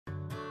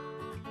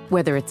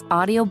Whether it's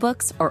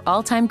audiobooks or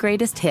all-time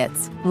greatest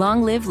hits,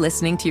 long live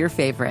listening to your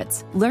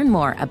favorites. Learn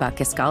more about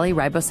Kisqali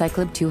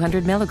Ribociclib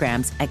 200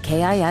 milligrams at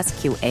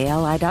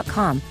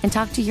KISQALI.com and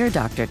talk to your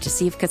doctor to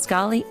see if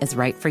Kisqali is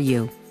right for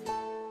you.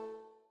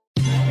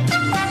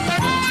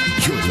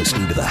 You're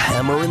listening to the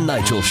Hammer and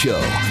Nigel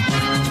Show.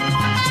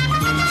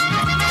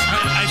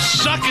 I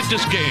suck at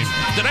this game.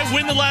 Did I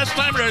win the last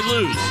time or did I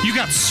lose? You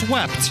got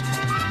swept.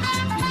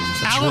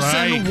 That's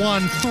Allison right.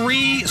 won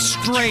 3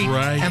 straight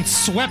and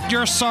swept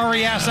your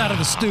sorry ass out of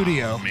the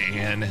studio.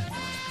 Man.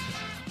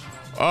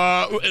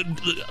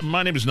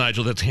 My name is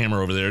Nigel. That's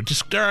Hammer over there.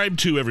 Describe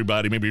to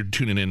everybody, maybe you're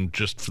tuning in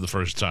just for the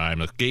first time,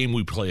 a game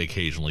we play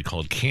occasionally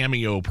called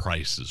Cameo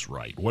Price is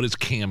Right. What is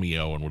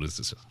Cameo and what is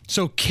this?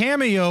 So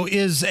Cameo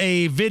is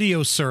a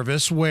video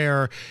service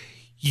where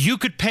you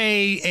could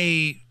pay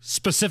a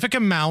specific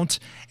amount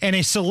and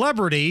a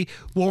celebrity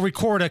will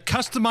record a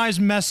customized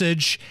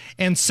message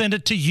and send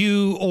it to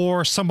you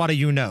or somebody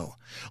you know.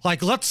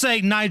 Like, let's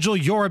say, Nigel,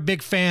 you're a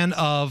big fan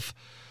of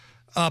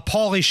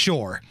Pauly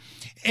Shore.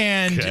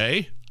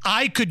 And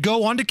I could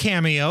go onto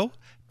Cameo,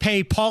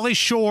 pay Pauly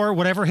Shore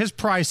whatever his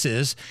price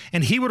is,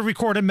 and he would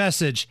record a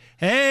message.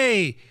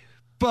 Hey,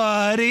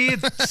 buddy,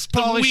 it's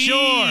Pauly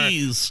Shore.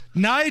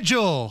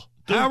 Nigel,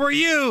 how are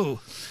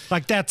you?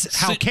 Like, that's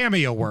how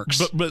Cameo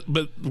works. But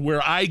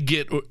where I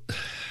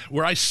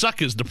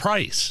suck is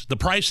the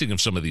pricing of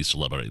some of these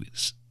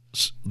celebrities,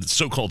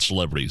 so-called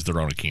celebrities that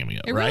are on a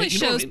Cameo. It really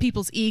shows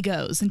people's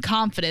egos and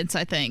confidence,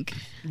 I think.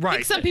 Right. I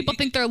think some people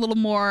think they're a little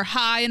more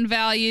high in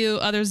value,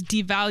 others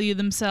devalue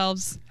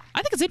themselves.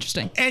 I think it's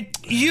interesting. And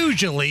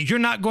usually, you're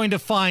not going to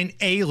find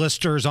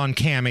A-listers on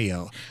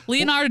Cameo.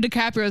 Leonardo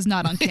DiCaprio is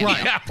not on Cameo.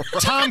 Right.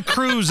 Tom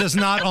Cruise is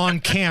not on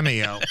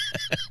Cameo.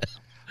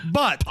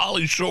 But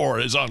Pauly Shore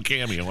is on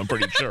Cameo, I'm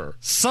pretty sure.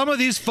 Some of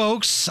these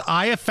folks,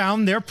 I have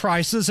found their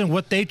prices and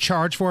what they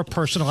charge for a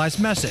personalized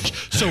message.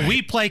 So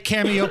we play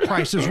Cameo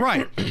Prices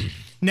Right.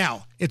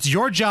 Now, it's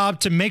your job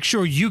to make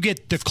sure you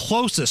get the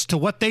closest to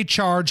what they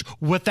charge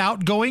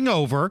without going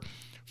over.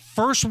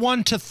 First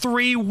 1 to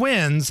 3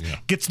 wins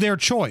gets their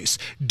choice.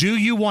 Do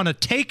you want to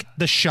take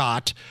the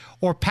shot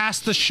or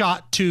pass the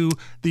shot to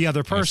the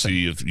other person? I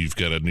see if you've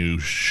got a new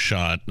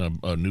shot,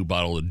 a new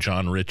bottle of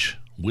John Rich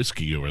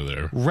whiskey over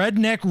there.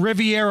 Redneck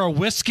Riviera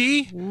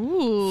whiskey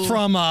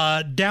from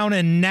down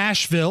in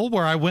Nashville,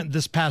 where I went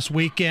this past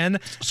weekend.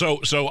 So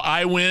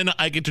I win.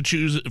 I get to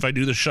choose if I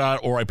do the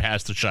shot or I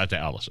pass the shot to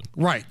Allison.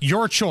 Right.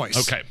 Your choice.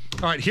 Okay.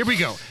 All right, here we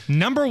go.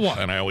 Number 1.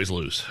 And I always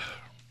lose.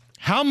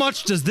 How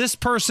much does this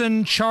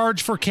person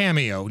charge for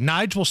Cameo?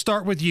 Nige, we'll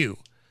start with you.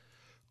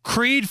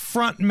 Creed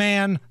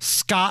frontman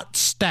Scott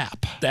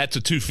Stapp. That's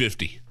a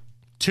 $250.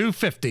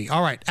 $250.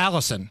 All right,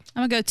 Allison.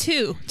 I'm going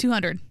to go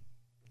 $200.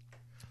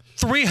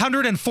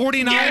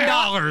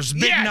 $349,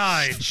 Big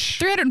Nige.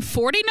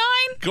 $349?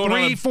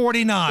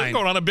 $349. They're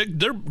going on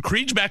they're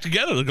Creed's back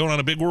together. They're going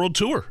on a big world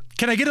tour.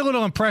 Can I get a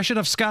little impression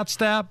of Scott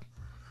Stapp?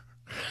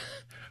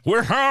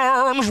 With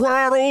arms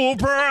wide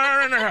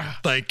open.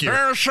 Thank you.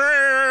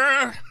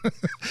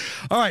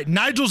 All right,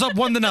 Nigel's up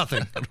 1-0. I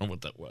don't know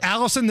what that was.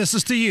 Allison, this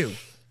is to you.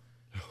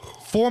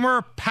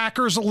 Former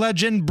Packers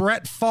legend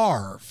Brett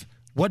Favre.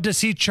 What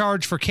does he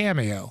charge for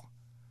Cameo?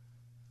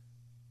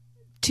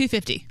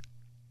 $250.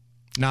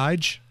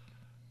 Nige?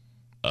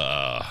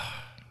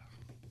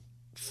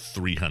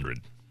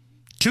 $300.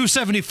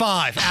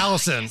 $275.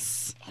 Allison.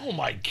 Oh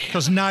my God.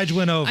 Because Nige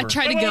went over. I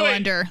tried to go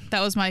under.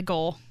 That was my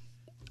goal.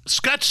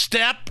 Scott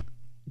Stapp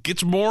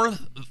gets more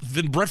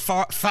than Brett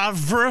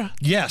Favre?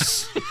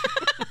 Yes.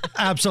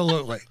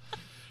 Absolutely.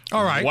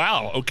 All right.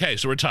 Wow. Okay,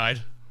 so we're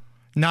tied.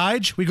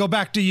 Nige, we go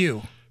back to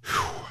you.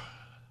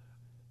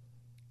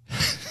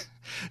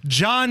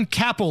 John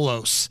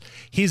Kapelos.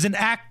 He's an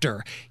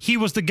actor. He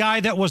was the guy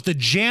that was the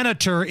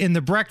janitor in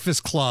The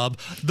Breakfast Club,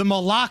 the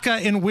Malacca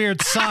in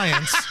Weird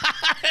Science.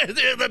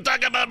 They're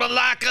talking about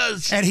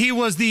Malaccas. And he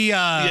was the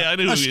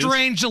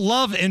estranged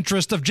love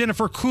interest of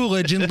Jennifer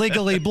Coolidge in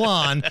Legally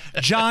Blonde,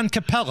 John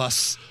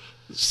Kapelos.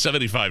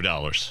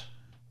 $75.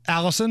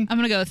 Allison? I'm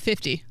going to go with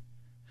 $50.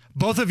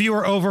 Both of you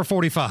are over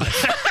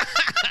 45.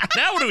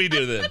 Now what do we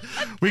do then?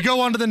 We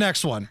go on to the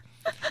next one.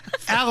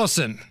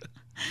 Allison.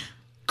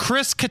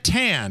 Chris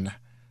Kattan,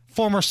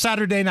 former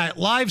Saturday Night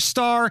Live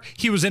star.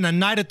 He was in A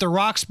Night at the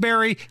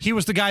Roxbury. He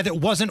was the guy that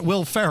wasn't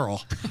Will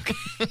Ferrell.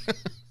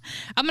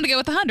 I'm going to go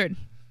with $100.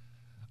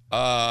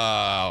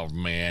 Oh,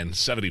 man.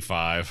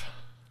 $75.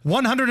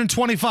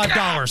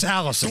 $125,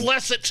 Allison.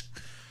 Bless it.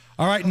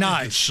 All right,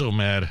 Nige. I'm so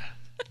mad.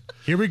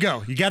 Here we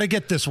go. You got to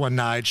get this one,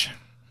 Nige.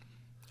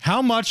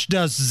 How much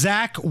does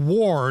Zach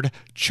Ward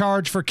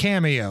charge for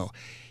Cameo?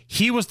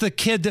 He was the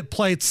kid that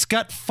played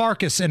Scut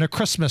Farkus in A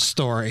Christmas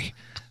Story.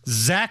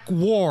 Zach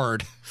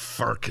Ward.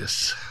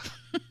 Farkus.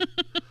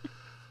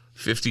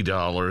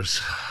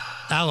 $50.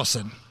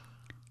 Allison.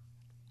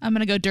 I'm going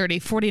to go dirty.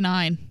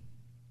 $49.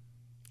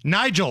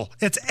 Nigel,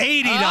 it's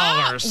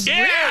 $80.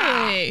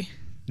 Really?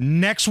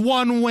 Next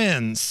one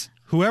wins.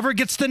 Whoever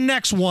gets the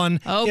next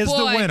one is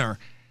the winner.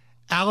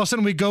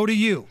 Allison, we go to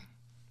you.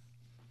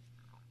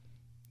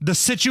 the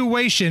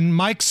situation,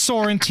 Mike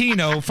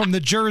Sorrentino from the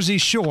Jersey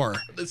Shore?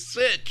 The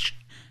sitch.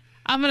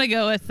 I'm going to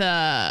go with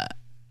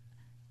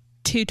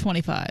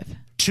 225.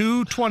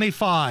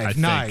 225.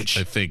 Nige.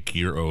 I think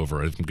you're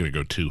over. I'm going to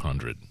go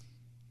 200.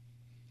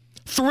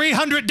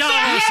 $300.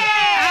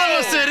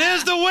 Allison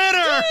is the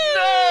winner.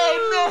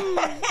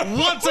 No.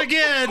 Once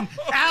again,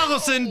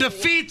 Allison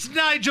defeats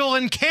Nigel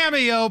in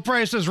Cameo.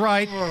 Price is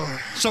Right.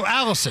 So,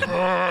 Allison,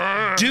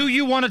 do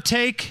you want to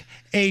take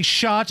a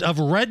shot of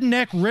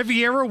Redneck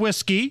Riviera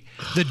whiskey,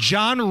 the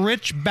John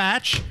Rich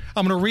batch?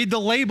 I'm going to read the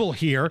label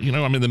here. You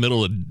know, I'm in the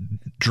middle of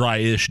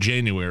dry-ish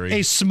January.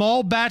 A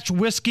small batch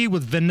whiskey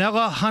with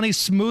vanilla, honey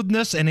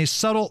smoothness, and a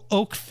subtle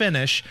oak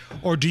finish.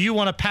 Or do you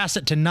want to pass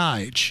it to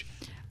Nige?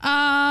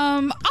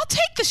 I'll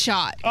take the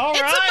shot. All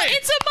right.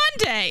 It's a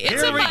Monday.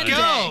 It's Here a we Monday.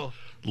 go.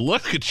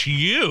 Look at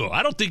you.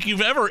 I don't think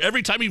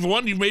every time you've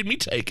won, you've made me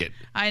take it.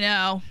 I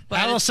know. But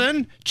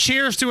Allison,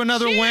 cheers to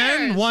another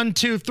win. 1,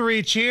 2,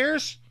 3,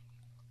 cheers.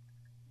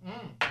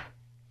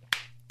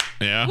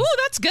 Yeah? Ooh,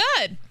 that's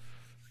good.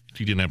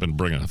 You didn't happen to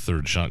bring a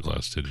third shot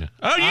glass, did you?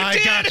 Oh, you I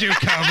did! got you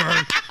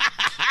covered.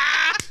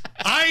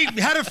 I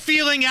had a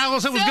feeling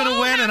Allison was going to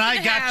win, and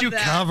I got you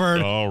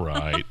covered. All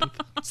right.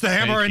 It's the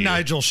Hammer Thank and you.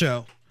 Nigel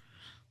show.